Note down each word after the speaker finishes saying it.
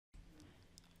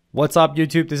What's up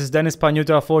YouTube, this is Dennis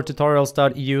Panuta for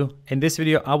tutorialsEU. In this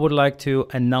video I would like to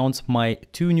announce my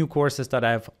 2 new courses that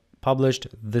I've published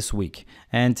this week,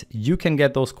 and you can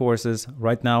get those courses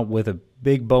right now with a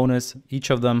big bonus,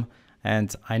 each of them.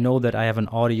 And I know that I have an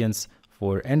audience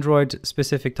for Android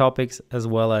specific topics as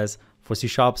well as for C#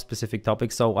 specific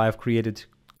topics, so I've created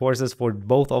courses for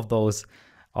both of those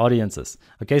audiences.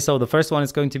 Okay, so the first one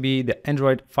is going to be the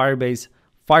Android Firebase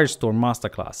Firestorm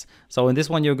Masterclass. So in this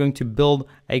one, you're going to build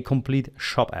a complete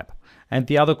shop app. And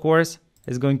the other course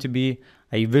is going to be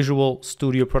a Visual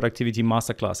Studio Productivity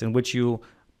Masterclass, in which you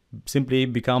simply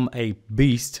become a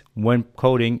beast when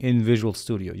coding in Visual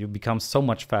Studio. You become so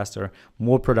much faster,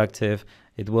 more productive.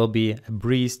 It will be a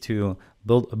breeze to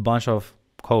build a bunch of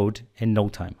code in no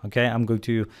time. Okay, I'm going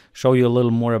to show you a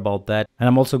little more about that. And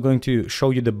I'm also going to show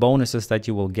you the bonuses that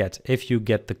you will get if you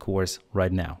get the course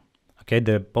right now. Okay,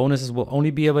 the bonuses will only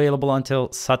be available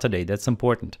until Saturday. That's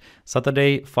important.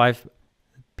 Saturday, 5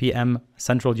 p.m.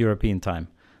 Central European time.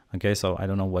 Okay, so I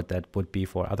don't know what that would be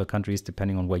for other countries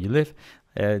depending on where you live.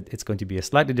 It's going to be a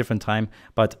slightly different time.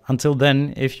 But until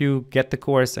then, if you get the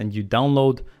course and you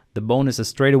download the bonuses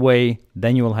straight away,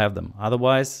 then you will have them.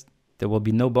 Otherwise, there will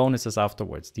be no bonuses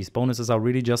afterwards. These bonuses are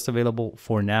really just available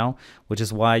for now, which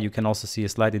is why you can also see a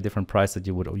slightly different price that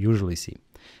you would usually see.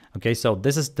 Okay, so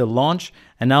this is the launch,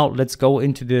 and now let's go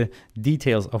into the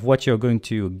details of what you're going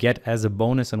to get as a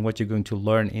bonus and what you're going to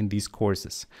learn in these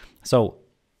courses. So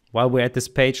while we're at this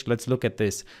page, let's look at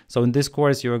this. So in this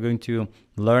course, you're going to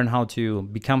learn how to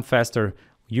become faster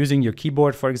using your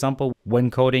keyboard, for example, when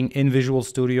coding in Visual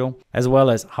Studio, as well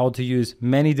as how to use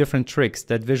many different tricks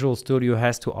that Visual Studio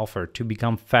has to offer to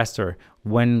become faster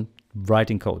when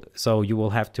writing code. So you will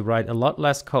have to write a lot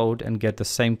less code and get the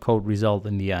same code result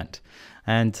in the end.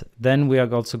 And then we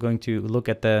are also going to look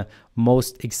at the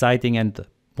most exciting and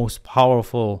most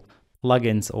powerful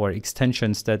plugins or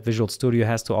extensions that Visual Studio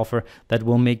has to offer that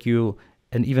will make you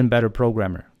an even better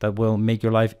programmer, that will make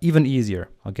your life even easier.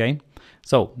 Okay,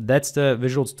 so that's the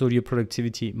Visual Studio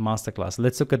Productivity Masterclass.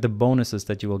 Let's look at the bonuses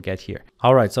that you will get here.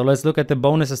 All right, so let's look at the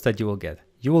bonuses that you will get.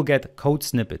 You will get code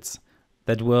snippets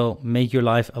that will make your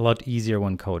life a lot easier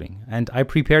when coding. And I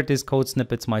prepared these code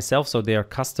snippets myself, so they are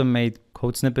custom-made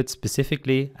code snippets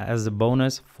specifically as a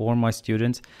bonus for my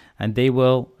students, and they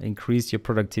will increase your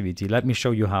productivity. Let me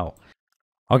show you how.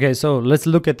 Okay, so let's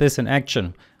look at this in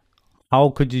action. How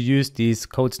could you use these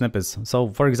code snippets? So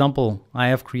for example, I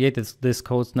have created this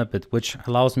code snippet which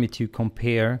allows me to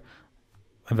compare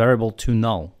a variable to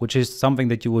null, which is something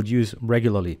that you would use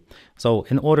regularly. So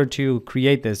in order to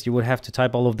create this, you would have to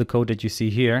type all of the code that you see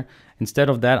here. Instead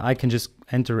of that, I can just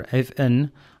enter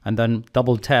fn and then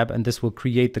double tap, and this will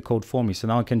create the code for me. So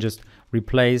now I can just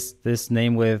replace this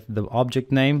name with the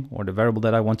object name or the variable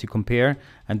that I want to compare,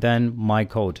 and then my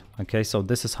code. Okay, so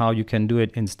this is how you can do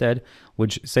it instead,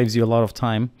 which saves you a lot of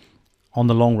time on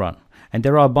the long run. And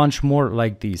there are a bunch more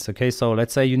like these. Okay, so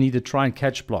let's say you need a try and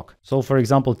catch block. So for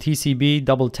example, TCB,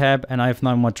 double tap, and I have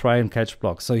now my try and catch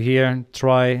block. So here,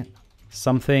 try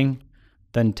something,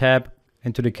 then tap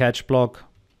into the catch block,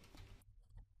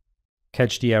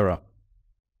 catch the error.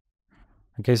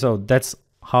 Okay, so that's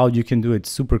how you can do it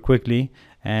super quickly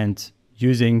and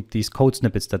using these code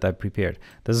snippets that I prepared.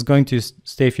 This is going to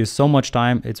save you so much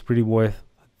time. It's really worth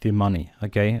the money.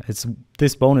 Okay,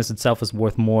 this bonus itself is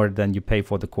worth more than you pay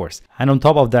for the course. And on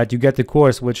top of that, you get the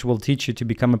course which will teach you to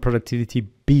become a productivity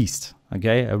beast.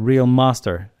 Okay, a real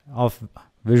master of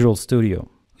Visual Studio.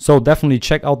 So definitely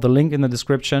check out the link in the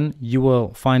description. You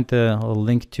will find the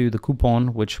link to the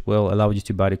coupon which will allow you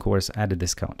to buy the course at a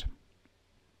discount.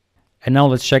 And now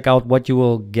let's check out what you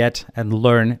will get and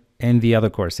learn in the other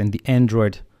course, in the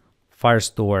Android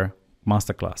Firestore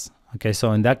Masterclass. Okay,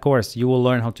 so in that course, you will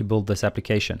learn how to build this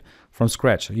application from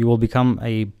scratch. You will become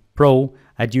a pro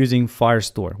at using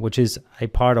Firestore, which is a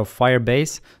part of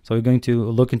Firebase. So you're going to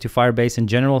look into Firebase in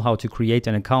general, how to create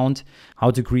an account, how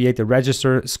to create a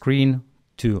register screen,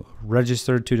 to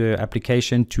register to the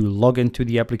application, to log into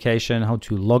the application, how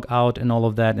to log out and all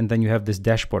of that. And then you have this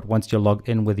dashboard. Once you're logged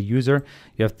in with the user,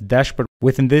 you have the dashboard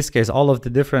with, in this case, all of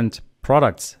the different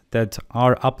products that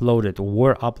are uploaded or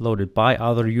were uploaded by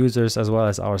other users as well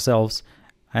as ourselves.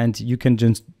 And you can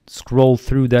just scroll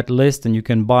through that list and you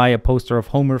can buy a poster of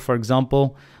Homer, for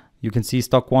example. You can see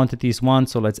stock quantities 1,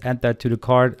 so let's add that to the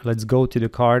cart. Let's go to the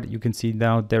cart. You can see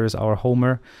now there is our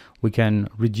Homer. We can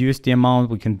reduce the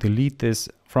amount, we can delete this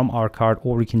from our cart,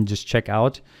 or we can just check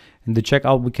out. In the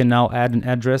checkout, we can now add an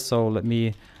address. So let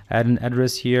me add an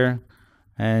address here.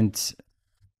 And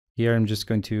here I'm just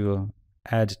going to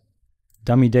add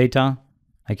dummy data.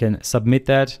 I can submit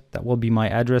that. That will be my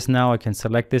address now. I can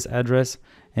select this address,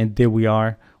 and there we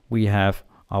are. We have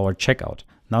our checkout.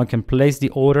 Now I can place the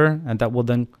order, and that will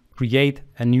then create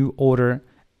a new order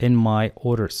in my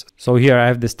orders. So here I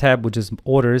have this tab which is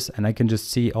orders, and I can just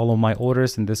see all of my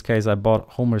orders. In this case I bought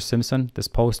Homer Simpson, this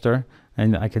poster,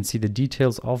 and I can see the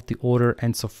details of the order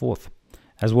and so forth.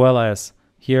 As well as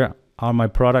here are my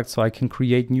products, so I can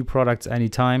create new products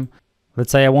anytime.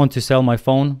 Let's say I want to sell my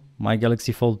phone, my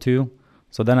Galaxy Fold 2.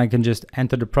 So then I can just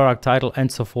enter the product title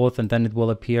and so forth, and then it will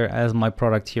appear as my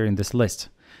product here in this list.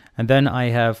 And then I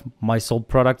have my sold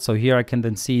product. So here I can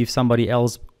then see if somebody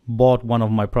else bought one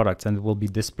of my products, and it will be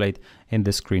displayed in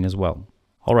this screen as well.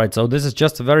 All right, so this is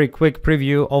just a very quick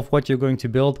preview of what you're going to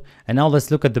build. And now let's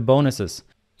look at the bonuses.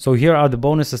 So here are the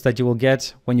bonuses that you will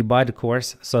get when you buy the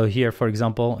course. So here, for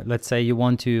example, let's say you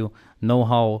want to know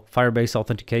how Firebase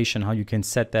authentication, how you can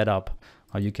set that up,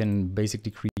 how you can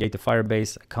basically create the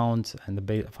Firebase account and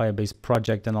the Firebase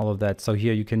project and all of that. So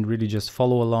here you can really just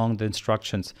follow along the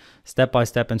instructions,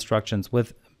 step-by-step instructions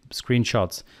with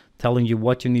screenshots telling you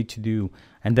what you need to do.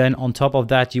 And then on top of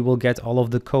that, you will get all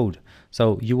of the code.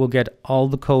 So you will get all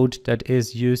the code that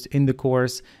is used in the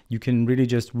course. You can really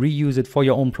just reuse it for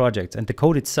your own project. And the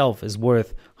code itself is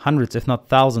worth hundreds, if not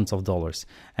thousands of dollars.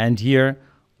 And here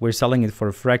we're selling it for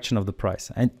a fraction of the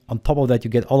price. And on top of that,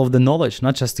 you get all of the knowledge,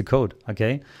 not just the code,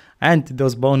 okay? And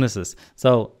those bonuses.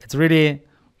 So it's really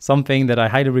something that I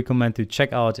highly recommend to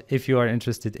check out if you are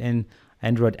interested in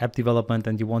Android app development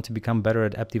and you want to become better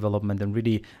at app development and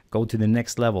really go to the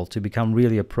next level to become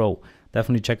really a pro.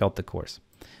 Definitely check out the course.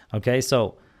 Okay,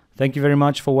 so thank you very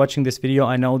much for watching this video.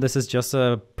 I know this is just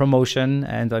a promotion,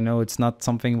 and I know it's not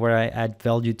something where I add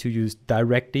value to you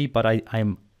directly, but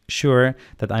I'm sure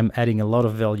that I'm adding a lot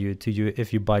of value to you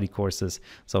if you buy the courses.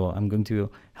 So I'm going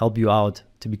to help you out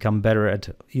to become better at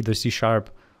either C#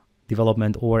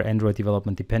 development or Android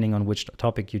development, depending on which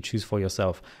topic you choose for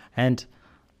yourself. And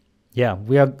yeah,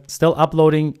 we are still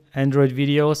uploading Android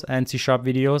videos and C#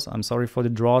 videos. I'm sorry for the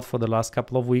drought for the last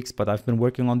couple of weeks, but I've been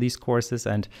working on these courses,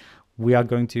 and we are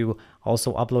going to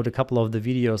also upload a couple of the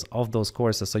videos of those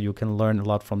courses so you can learn a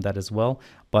lot from that as well.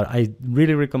 But I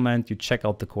really recommend you check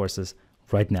out the courses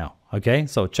right now. Okay,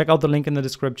 so check out the link in the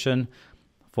description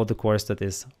for the course that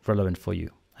is relevant for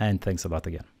you. And thanks a lot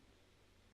again.